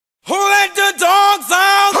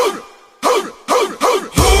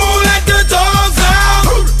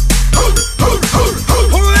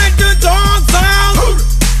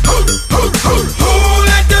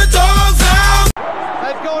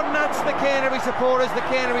supporters, the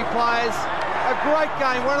Canterbury players. A great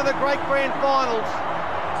game, one of the great grand finals.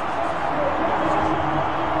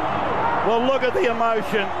 Well, look at the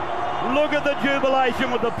emotion. Look at the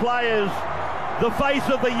jubilation with the players. The face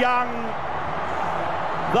of the young.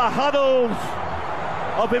 The huddles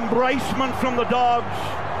of embracement from the Dogs.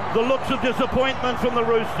 The looks of disappointment from the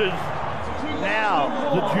Roosters. Now,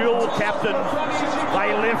 the dual captains,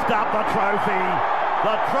 they lift up the trophy.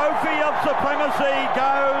 The trophy of supremacy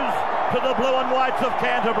goes to the blue and whites of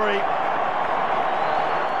Canterbury.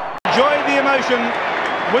 Enjoy the emotion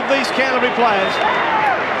with these Canterbury players.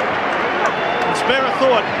 And spare a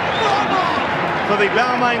thought for the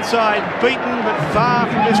Balmain side, beaten but far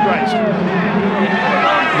from disgraced.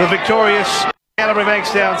 The victorious Canterbury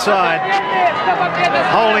Bankstown side,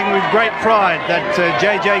 holding with great pride that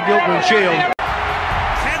JJ Gilpin shield.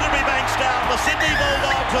 Canterbury Bankstown, the Sydney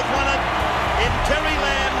Bulldogs have won it in Terry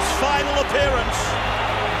Lamb's final appearance.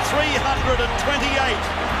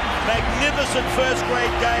 328. Magnificent first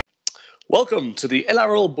grade game. Welcome to the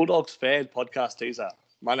NRL Bulldogs fan podcast teaser.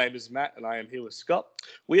 My name is Matt and I am here with Scott.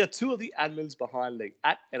 We are two of the admins behind the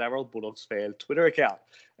 @NRL Bulldogs fan Twitter account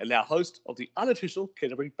and now host of the unofficial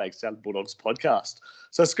Canterbury Bankstown Bulldogs podcast.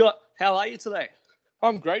 So Scott, how are you today?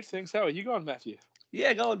 I'm great, thanks. How are you going, Matthew?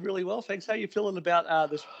 Yeah, going really well, thanks. How are you feeling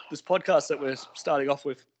about this podcast that we're starting off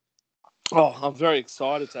with? Oh, I'm very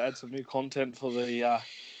excited to add some new content for the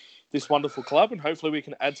this wonderful club, and hopefully we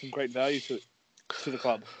can add some great value to the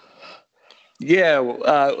club. Yeah,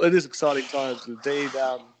 it is exciting times indeed.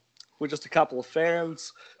 We're just a couple of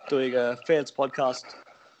fans doing a fans podcast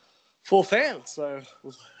for fans, so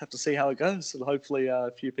we'll have to see how it goes, and hopefully a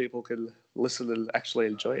few people can listen and actually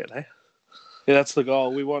enjoy it, eh? Yeah, that's the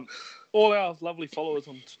goal. We want all our lovely followers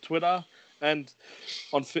on Twitter and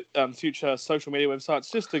on future social media websites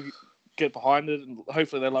just to get behind it, and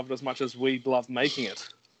hopefully they love it as much as we love making it.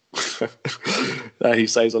 He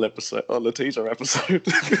says on the teaser episode.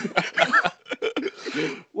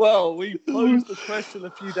 Well, we posed the question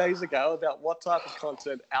a few days ago about what type of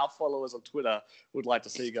content our followers on Twitter would like to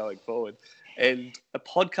see going forward. And a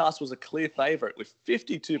podcast was a clear favourite with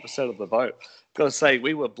 52% of the vote. I've got to say,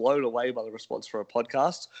 we were blown away by the response for a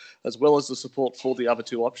podcast, as well as the support for the other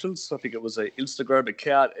two options. I think it was an Instagram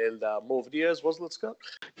account and more videos, wasn't it, Scott?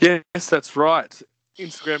 Yes, that's right.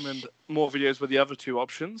 Instagram and more videos were the other two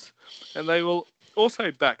options, and they will also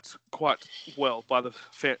backed quite well by the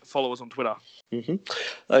followers on Twitter. Mm-hmm.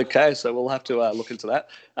 Okay, so we'll have to look into that.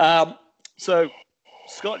 So,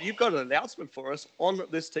 Scott, you've got an announcement for us on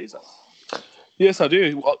this teaser. Yes, I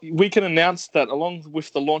do. Well, we can announce that along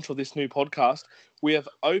with the launch of this new podcast, we have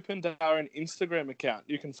opened our own Instagram account.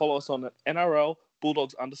 You can follow us on NRL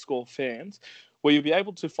Bulldogs_fans, where you'll be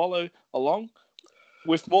able to follow along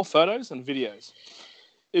with more photos and videos.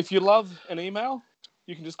 If you love an email,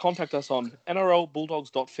 you can just contact us on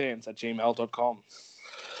nrlbulldogs.fans@gmail.com.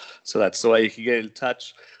 So that's the way you can get in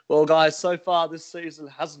touch. Well, guys, so far this season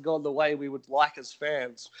hasn't gone the way we would like as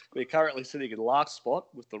fans. We're currently sitting in last spot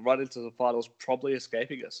with the run into the finals probably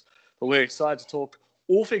escaping us. But we're excited to talk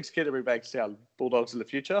all things Canterbury Bankstown Bulldogs in the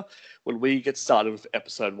future when we get started with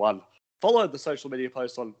episode 1. Follow the social media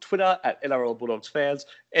posts on Twitter @NRL Bulldogs fans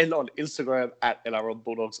and on Instagram @NRL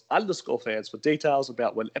Bulldogs_fans for details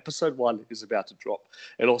about when episode 1 is about to drop.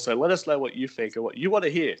 And also let us know what you think and what you want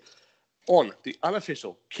to hear on the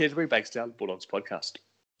unofficial Canterbury Bankstown Bulldogs podcast.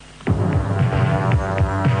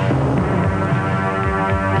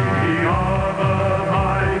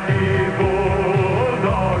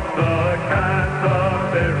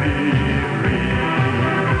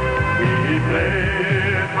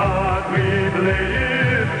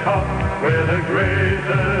 We're the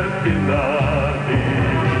greatest in the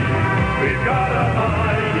league. We've got a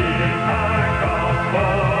mighty pack of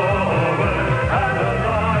forward and a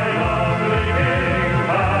line of leading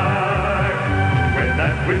back. When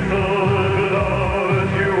that whistle blows,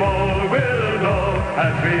 you all will know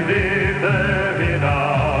as we lead them in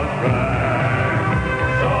our track.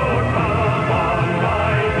 So come on,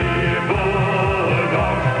 mighty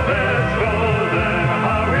Bulldogs, let's show them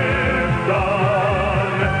how it's done.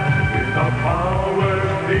 Power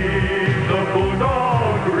leaves the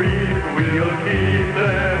Bulldog green, we'll keep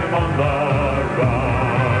them on the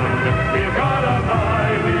run.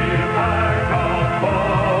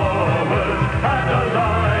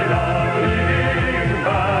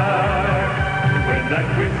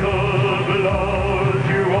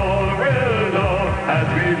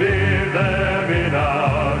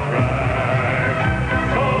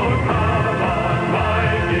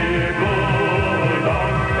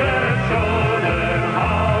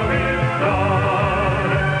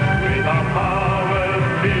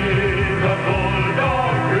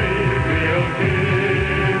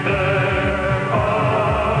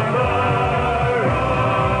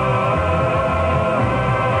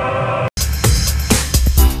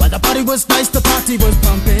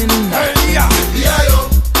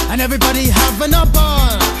 everybody having a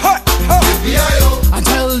ball.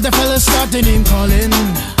 Until the fellas start the name calling.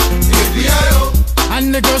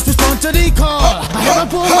 And the girls respond to the call. I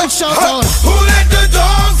have a woman shout out, who let the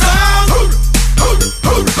dogs out? Who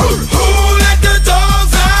let the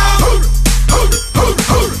dogs out?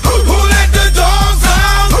 Who let the dogs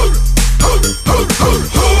out?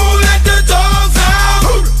 Who let the dogs out?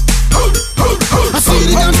 I see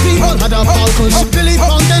the dance people had a ball push. Billy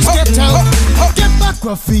Fountains get out. Get back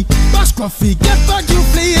Gruffy, bash Gruffy. Get back you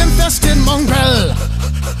flea infested mongrel.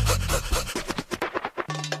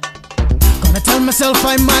 Gonna tell myself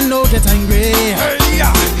I man no get angry.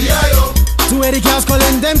 Two Eddie cows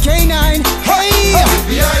calling them K9. Hey,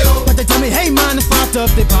 but they tell me, hey man, it's part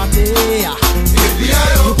of the party.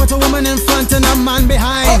 You put a woman in front and a man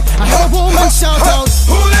behind. I have a woman shout out,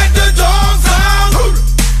 who let the dogs out?